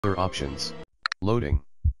Other options. Loading.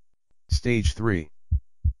 Stage 3.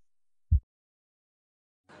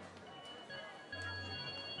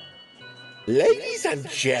 Ladies and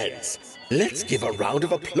gents, let's give a round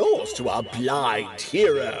of applause to our blind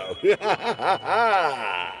hero.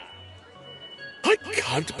 I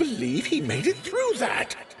can't believe he made it through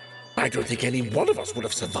that. I don't think any one of us would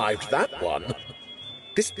have survived that one.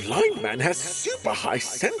 This blind man has super high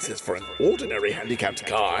senses for an ordinary handicapped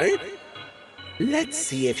guy. Let's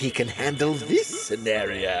see if he can handle this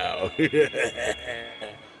scenario.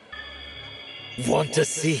 Want to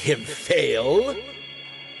see him fail?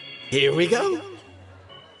 Here we go.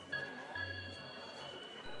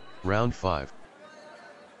 Round 5.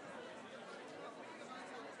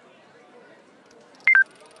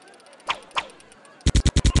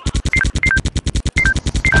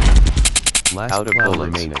 Last out of clown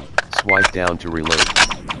remaining. Swipe down to reload.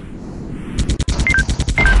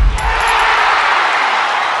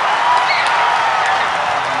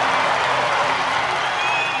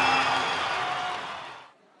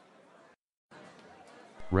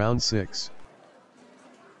 Round 6.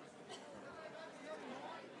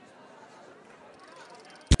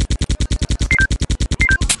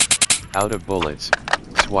 Out of bullets.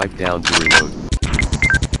 Swipe down to reload.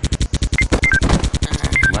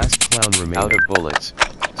 Last clown remains. Out of bullets.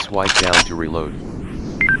 Swipe down to reload.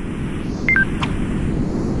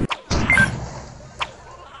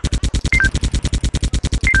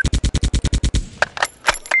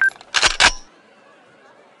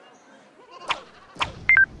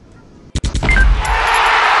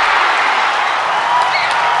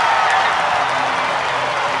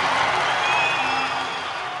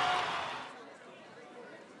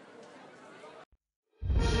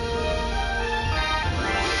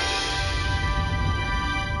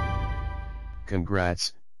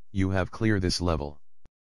 Congrats, you have cleared this level.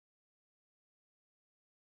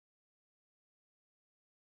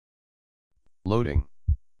 Loading.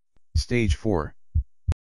 Stage 4.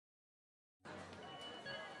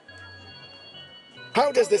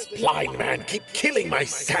 How does this blind man keep killing my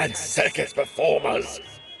sad circus performers?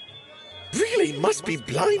 Really must be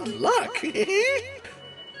blind luck.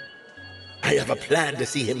 I have a plan to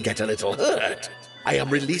see him get a little hurt. I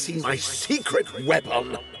am releasing my secret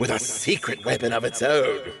weapon with a secret weapon of its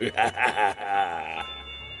own.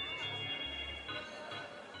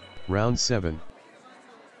 Round 7.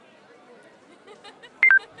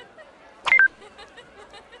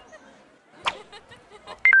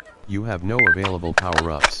 You have no available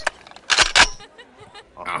power-ups.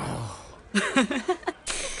 Oh.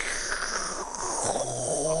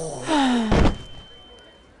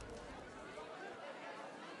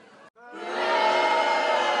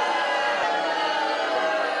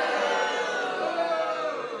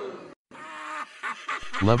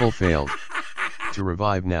 Level failed. To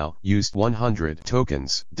revive now, use 100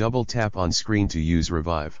 tokens. Double tap on screen to use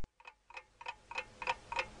revive.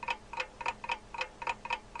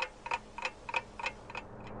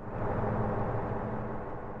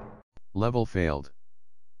 Level failed.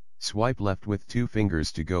 Swipe left with 2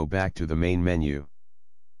 fingers to go back to the main menu.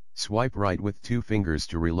 Swipe right with 2 fingers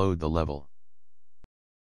to reload the level.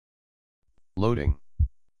 Loading.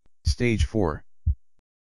 Stage 4.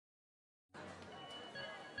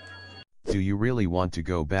 Do you really want to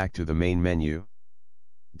go back to the main menu?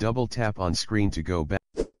 Double tap on screen to go back.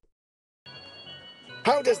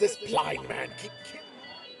 How does this blind man keep killing?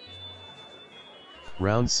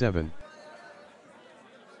 Round 7.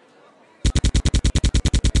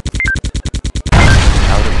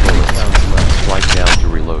 Out of bullets. Clowns left. Swipe down to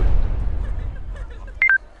reload.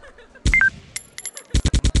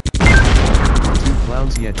 2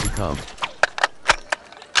 clowns yet to come.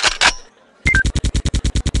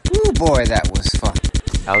 Ooh boy, that was fun.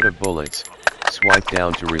 Out of bullets. Swipe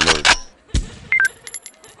down to reload.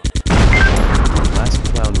 Last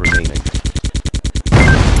clown remaining.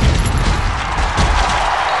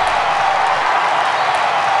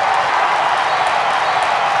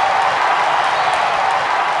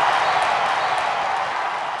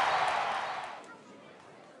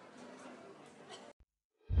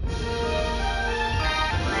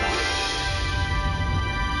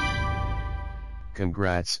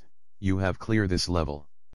 Congrats, you have cleared this level.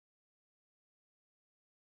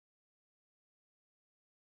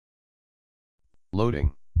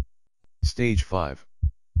 Loading. Stage 5.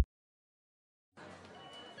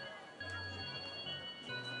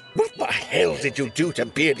 What the hell did you do to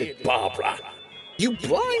bearded Barbara? You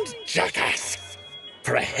blind jackass!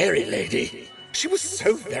 For a hairy lady, she was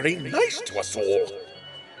so very nice to us all.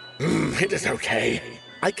 It is okay.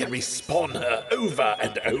 I can respawn her over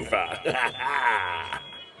and over.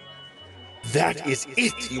 That is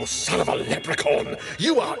it, you son of a leprechaun!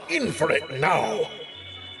 You are in for it now!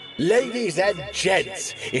 Ladies and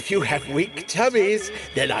gents, if you have weak tummies,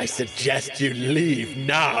 then I suggest you leave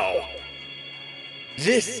now.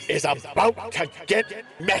 This is about to get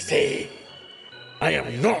messy. I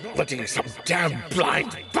am not letting some damn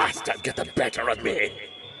blind bastard get the better of me.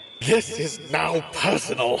 This is now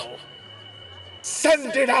personal.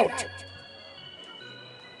 Send it out!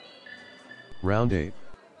 Round 8.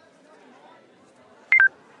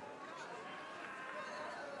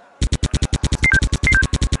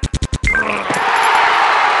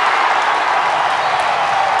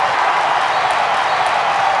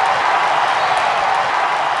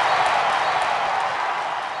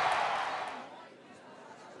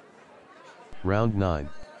 Round 9.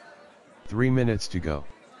 3 minutes to go.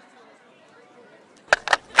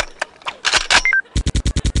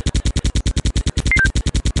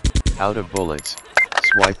 Out of bullets.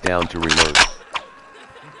 Swipe down to reload.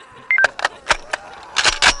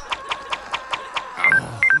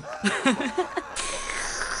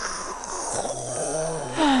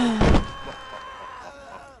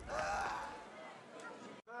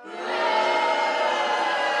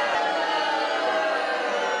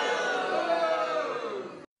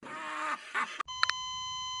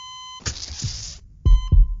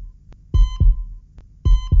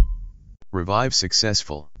 Revive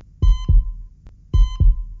successful.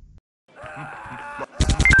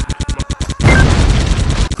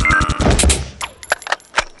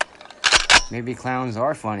 Maybe clowns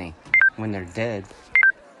are funny when they're dead.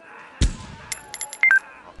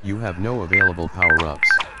 You have no available power-ups.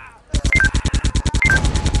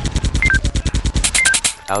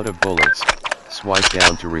 Out of bullets. Swipe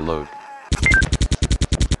down to reload.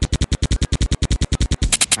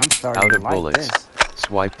 I'm starting Out to of like bullets. this.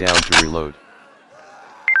 Swipe down to reload.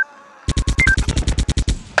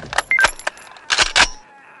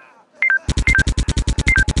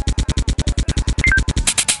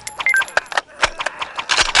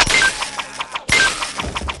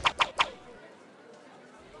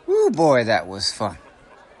 Ooh, boy, that was fun.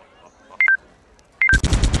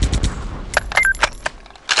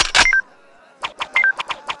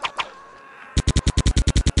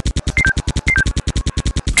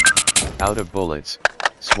 Out of bullets.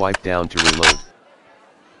 Swipe down to reload.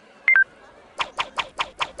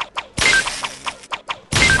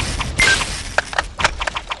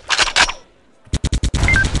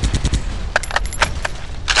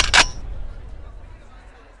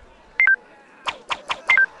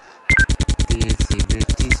 Itsy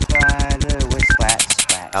bitsy spider with splat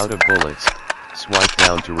splat. Out of bullets. Swipe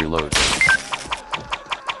down to reload.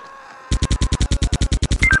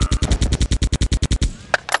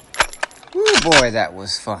 Ooh, boy, that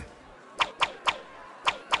was fun.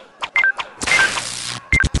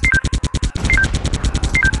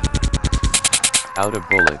 Out of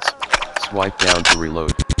bullets. Swipe down to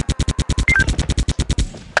reload.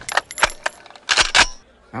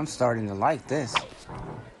 I'm starting to like this.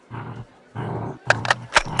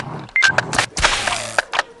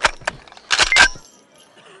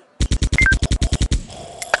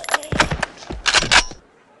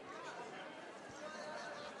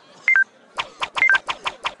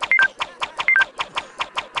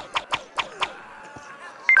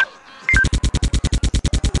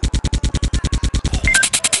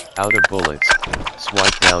 Out of bullets.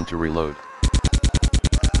 Swipe down to reload.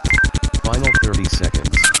 Final 30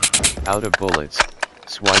 seconds. Out of bullets.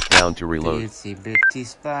 Swipe down to reload. Itsy bitsy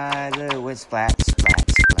spider with splat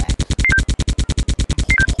splat splat.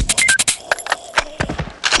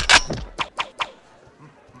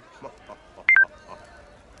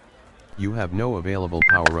 You have no available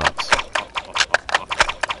power-ups.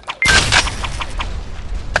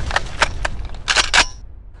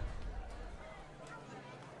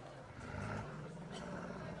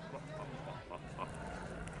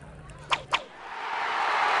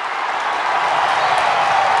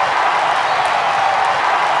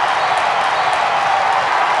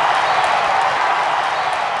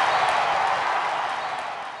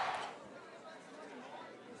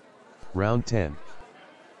 Round 10.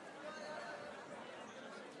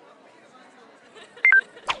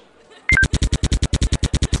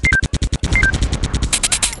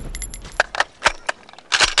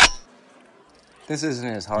 This isn't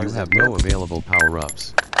as hard You as have it no looks. available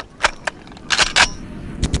power-ups.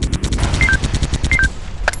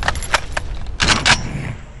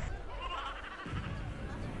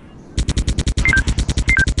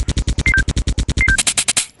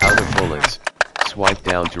 Out of bullets. Swipe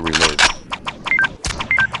down to reload.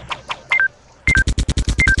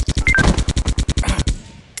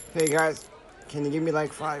 Hey guys, can you give me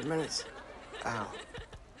like 5 minutes? Ow.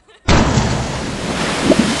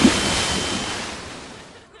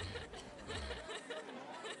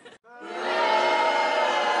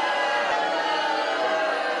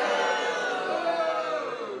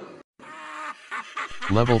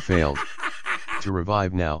 Level failed. To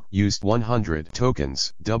revive now, used 100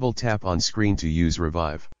 tokens. Double tap on screen to use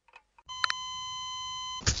revive.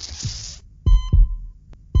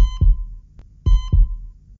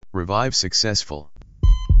 Revive successful.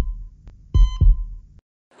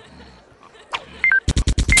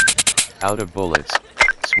 Out of bullets.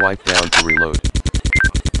 Swipe down to reload.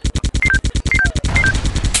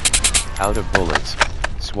 Out of bullets.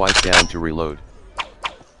 Swipe down to reload.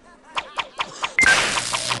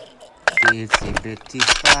 Itsy bitty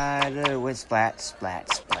spider went splat, splat,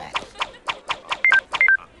 splat.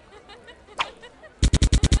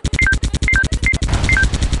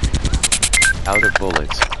 Out of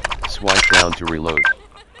bullets. Swipe down to reload.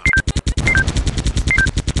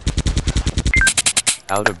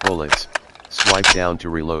 Out of bullets. Swipe down to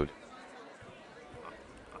reload.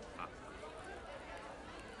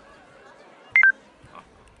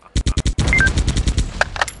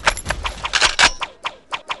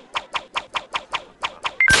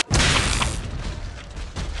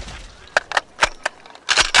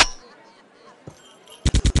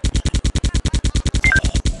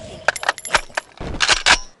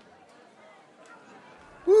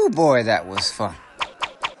 Woo boy, that was fun.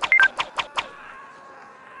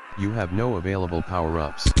 You have no available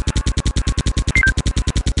power-ups.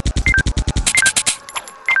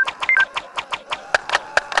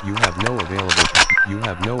 You have no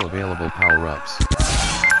available power-ups.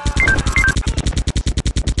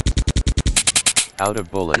 Out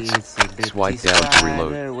of bullets. Swipe down to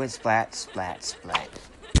reload. Went splat, splat, splat.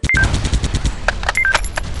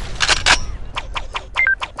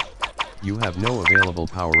 You have no available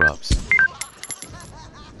power-ups.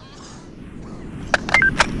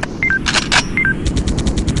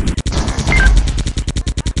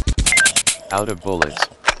 Out of bullets.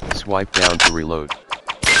 Swipe down to reload.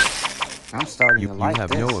 I'm starting to like you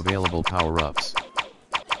have this. no available power-ups.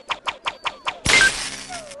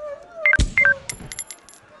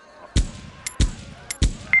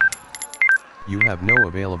 You have no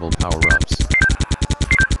available power-ups.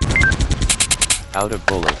 Out of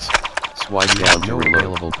bullets. Swipe down to reload.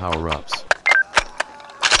 Available power-ups.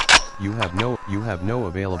 You have no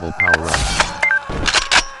available power-ups.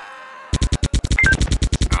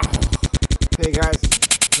 Hey guys,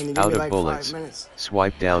 can you give Out me of like bullets. 5 minutes?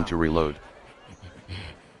 Swipe down to reload.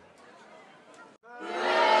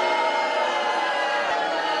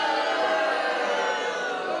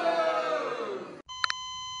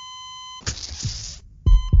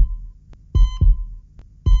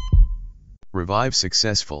 Revive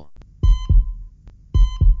successful.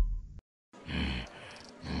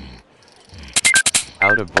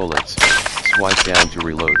 Out of bullets. Swipe down to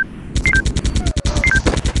reload.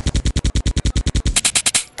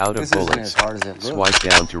 Out of This isn't bullets. as hard as it looks. Swipe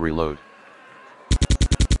down to reload.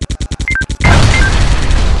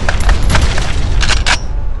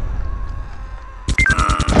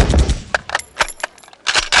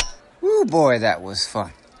 Woo boy, that was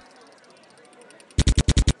fun.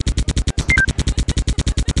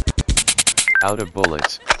 Out of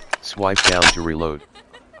bullets. Swipe down to reload.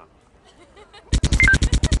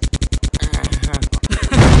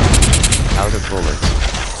 Out of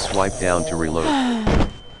bullets. Swipe down to reload.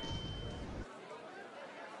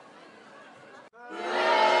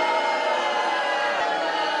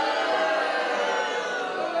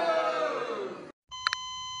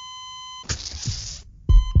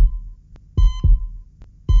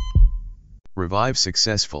 Revive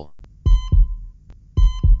successful.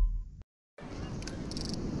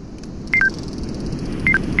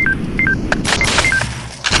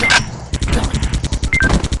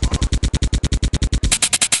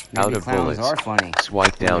 Out of bullets. Are funny.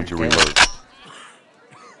 Swipe down to reload.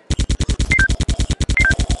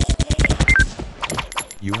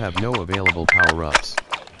 You have no available power-ups.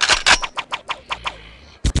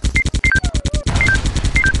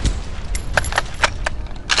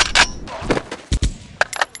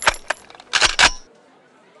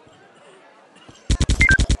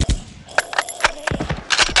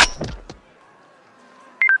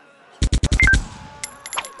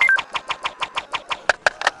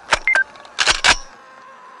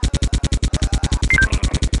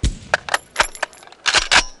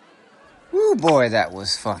 Woo boy, that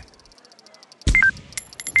was fun.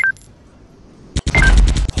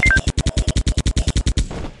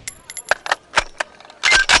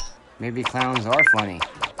 Maybe clowns are funny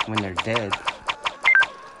when they're dead.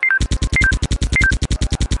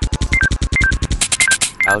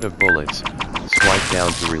 Out of bullets, swipe down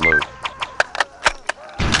to reload.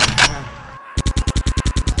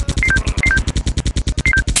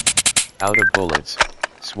 Out of bullets,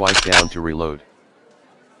 swipe down to reload.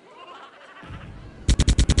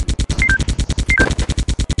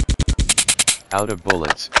 Out of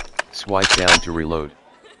bullets, swipe down to reload.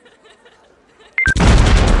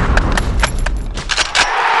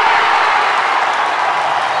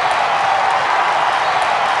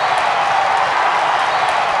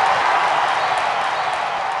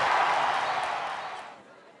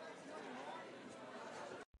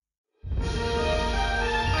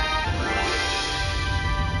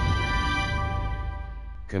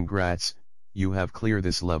 Congrats, you have cleared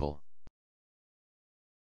this level.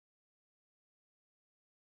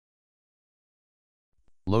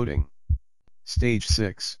 Loading. Stage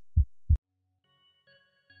 6.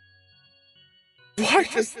 Why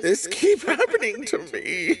does this keep happening to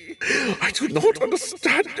me? I do not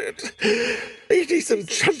understand it. Ladies and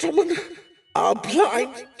gentlemen, our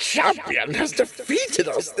blind champion has defeated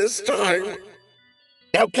us this time.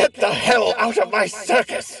 Now get the hell out of my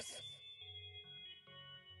circus!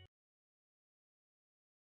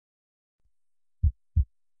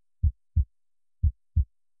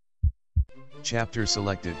 Chapter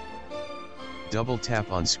selected. Double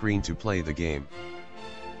tap on screen to play the game.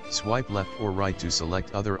 Swipe left or right to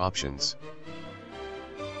select other options.